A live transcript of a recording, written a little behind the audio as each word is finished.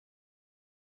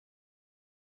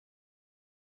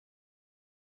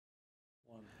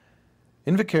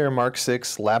Invacare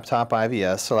MK6i Laptop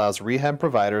IVS allows rehab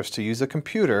providers to use a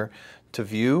computer to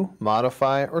view,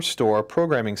 modify, or store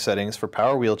programming settings for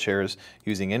power wheelchairs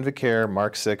using Invacare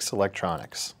MK6i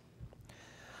electronics.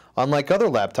 Unlike other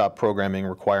laptop programming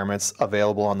requirements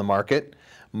available on the market,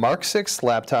 MK6i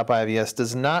Laptop IVS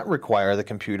does not require the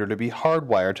computer to be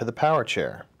hardwired to the power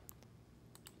chair.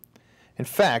 In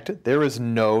fact, there is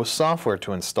no software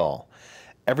to install.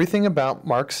 Everything about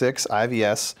MK6i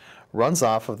IVS runs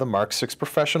off of the MK6i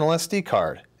Professional SD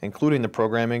card, including the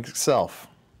programming itself.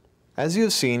 As you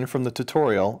have seen from the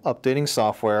tutorial updating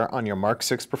software on your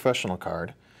MK6i Professional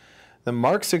card, the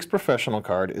MK6i Professional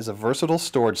card is a versatile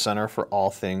storage center for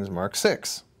all things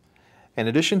MK6i. In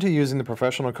addition to using the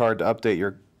Professional card to update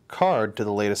your card to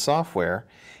the latest software,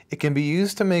 it can be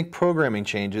used to make programming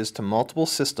changes to multiple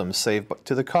systems saved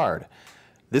to the card.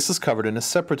 This is covered in a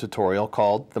separate tutorial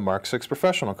called the MK6i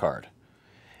Professional card.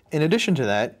 In addition to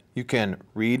that, you can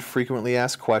read frequently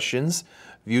asked questions,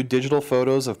 view digital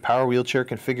photos of power wheelchair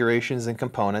configurations and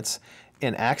components,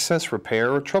 and access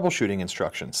repair or troubleshooting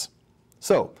instructions.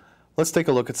 So, let's take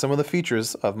a look at some of the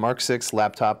features of MK6i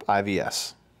Laptop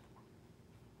IVS.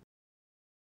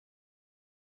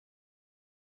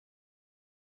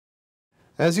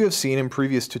 As you have seen in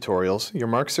previous tutorials, your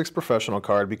MK6i Professional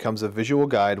card becomes a visual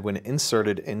guide when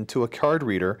inserted into a card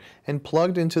reader and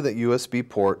plugged into the USB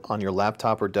port on your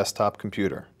laptop or desktop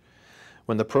computer.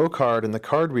 When the Pro card and the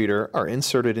card reader are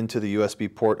inserted into the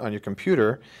USB port on your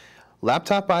computer,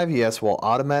 Laptop IVS will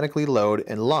automatically load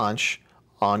and launch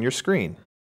on your screen.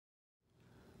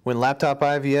 When Laptop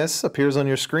IVS appears on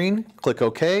your screen, click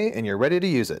OK and you're ready to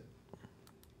use it.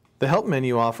 The Help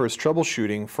menu offers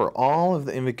troubleshooting for all of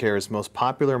the Invacare's most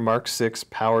popular MK6i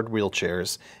powered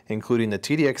wheelchairs, including the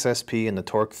TDX SP and the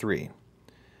Torque 3.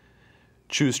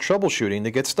 Choose Troubleshooting to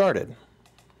get started.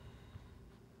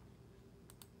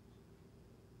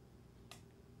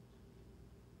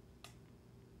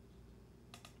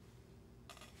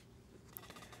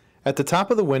 At the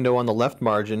top of the window on the left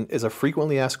margin is a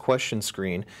frequently asked questions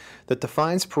screen that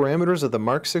defines parameters of the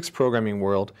MK6i programming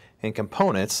world and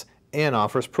components and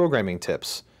offers programming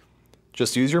tips.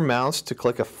 Just use your mouse to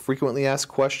click a frequently asked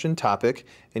question topic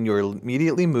and you'll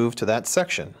immediately move to that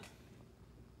section.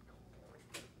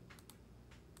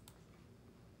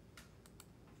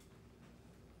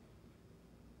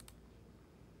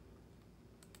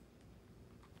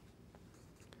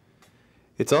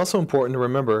 It's also important to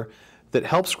remember that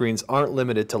help screens aren't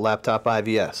limited to Laptop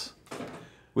IVS.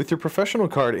 With your Professional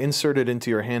card inserted into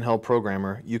your handheld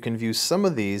programmer, you can view some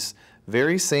of these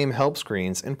very same help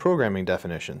screens and programming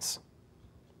definitions.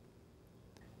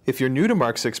 If you're new to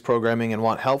MK6i programming and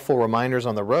want helpful reminders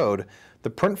on the road, the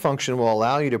print function will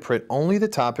allow you to print only the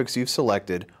topics you've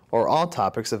selected or all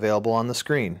topics available on the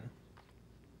screen.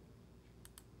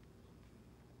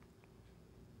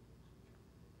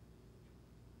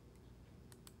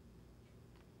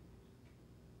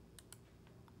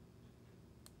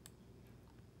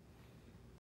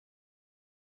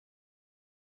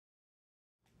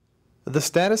 The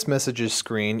Status Messages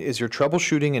screen is your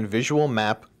troubleshooting and visual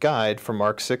map guide for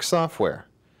MK6i software.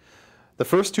 The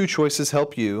first two choices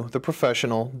help you, the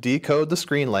professional, decode the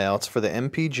screen layouts for the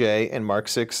MPJ and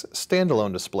MK6i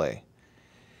standalone display.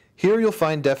 Here you'll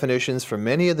find definitions for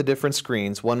many of the different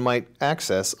screens one might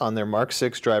access on their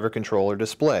MK6i driver controller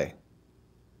display.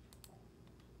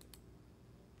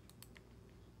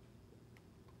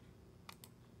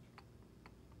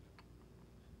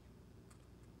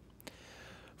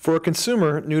 For a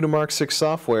consumer new to MK6i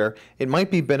software, it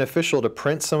might be beneficial to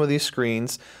print some of these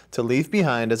screens to leave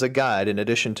behind as a guide in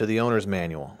addition to the owner's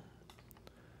manual.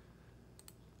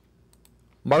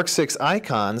 MK6i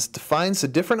Icons defines the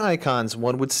different icons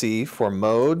one would see for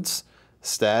modes,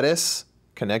 status,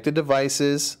 connected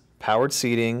devices, powered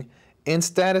seating, and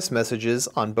status messages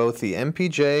on both the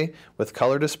MPJ with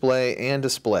color display and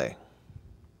display.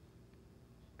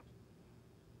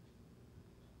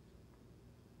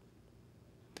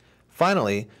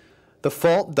 Finally, the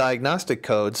Fault Diagnostic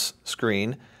Codes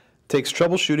screen takes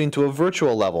troubleshooting to a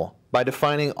virtual level by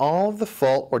defining all of the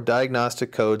fault or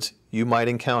diagnostic codes you might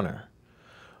encounter.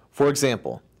 For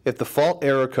example, if the fault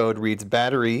error code reads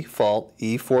battery fault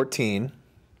E14,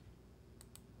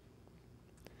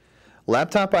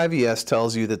 Laptop IVS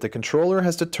tells you that the controller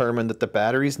has determined that the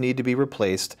batteries need to be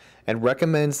replaced and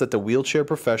recommends that the wheelchair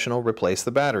professional replace the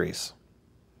batteries.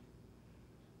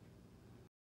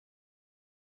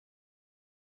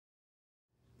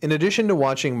 In addition to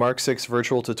watching MK6i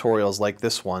virtual tutorials like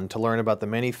this one to learn about the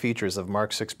many features of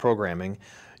MK6i programming,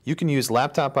 you can use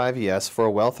Laptop IVS for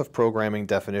a wealth of programming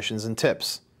definitions and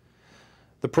tips.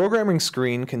 The programming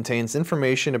screen contains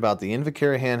information about the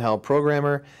Invacare handheld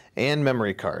programmer and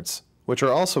memory cards, which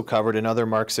are also covered in other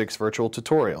Mark 6 virtual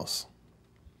tutorials.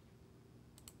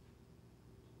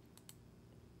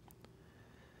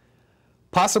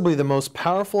 Possibly the most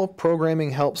powerful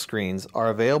programming help screens are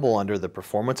available under the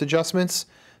Performance Adjustments,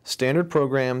 Standard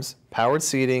Programs, Powered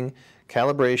Seating,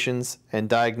 Calibrations, and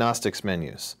Diagnostics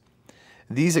menus.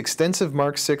 These extensive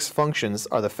Mark 6 functions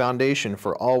are the foundation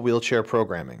for all wheelchair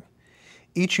programming.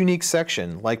 Each unique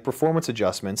section, like Performance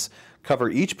Adjustments, cover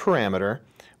each parameter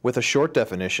with a short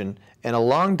definition and a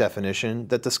long definition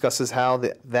that discusses how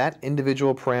that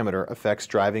individual parameter affects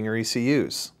driving or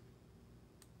ECUs.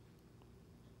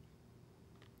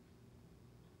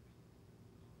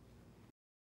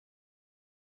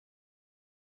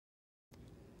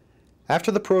 After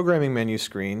the programming menu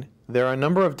screen, there are a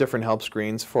number of different help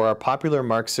screens for our popular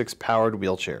Mark 6 powered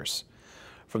wheelchairs.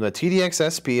 From the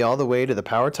TDX SP all the way to the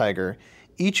Power Tiger,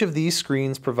 each of these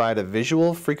screens provide a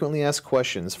visual frequently asked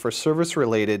questions for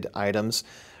service-related items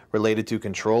related to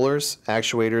controllers,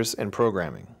 actuators, and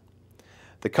programming.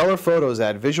 The color photos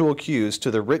add visual cues to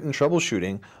the written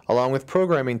troubleshooting along with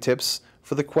programming tips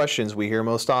for the questions we hear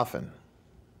most often.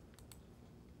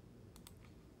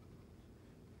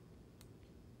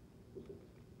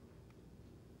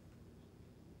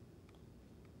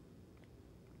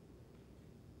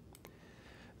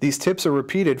 These tips are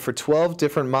repeated for 12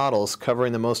 different models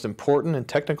covering the most important and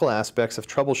technical aspects of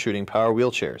troubleshooting power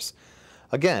wheelchairs.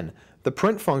 Again, the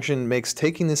print function makes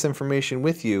taking this information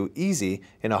with you easy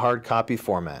in a hard copy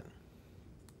format.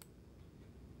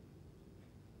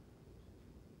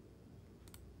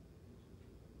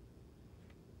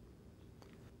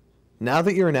 Now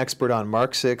that you're an expert on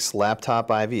Mark 6 laptop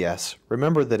IVS,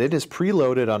 remember that it is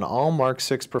preloaded on all Mark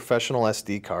 6 professional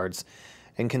SD cards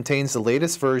and contains the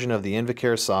latest version of the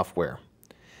Invacare software.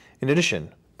 In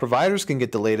addition, providers can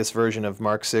get the latest version of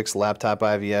Mark 6 laptop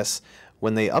IVS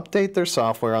when they update their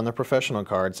software on their professional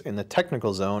cards in the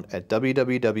technical zone at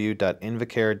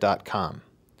www.invacare.com.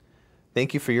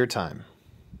 Thank you for your time.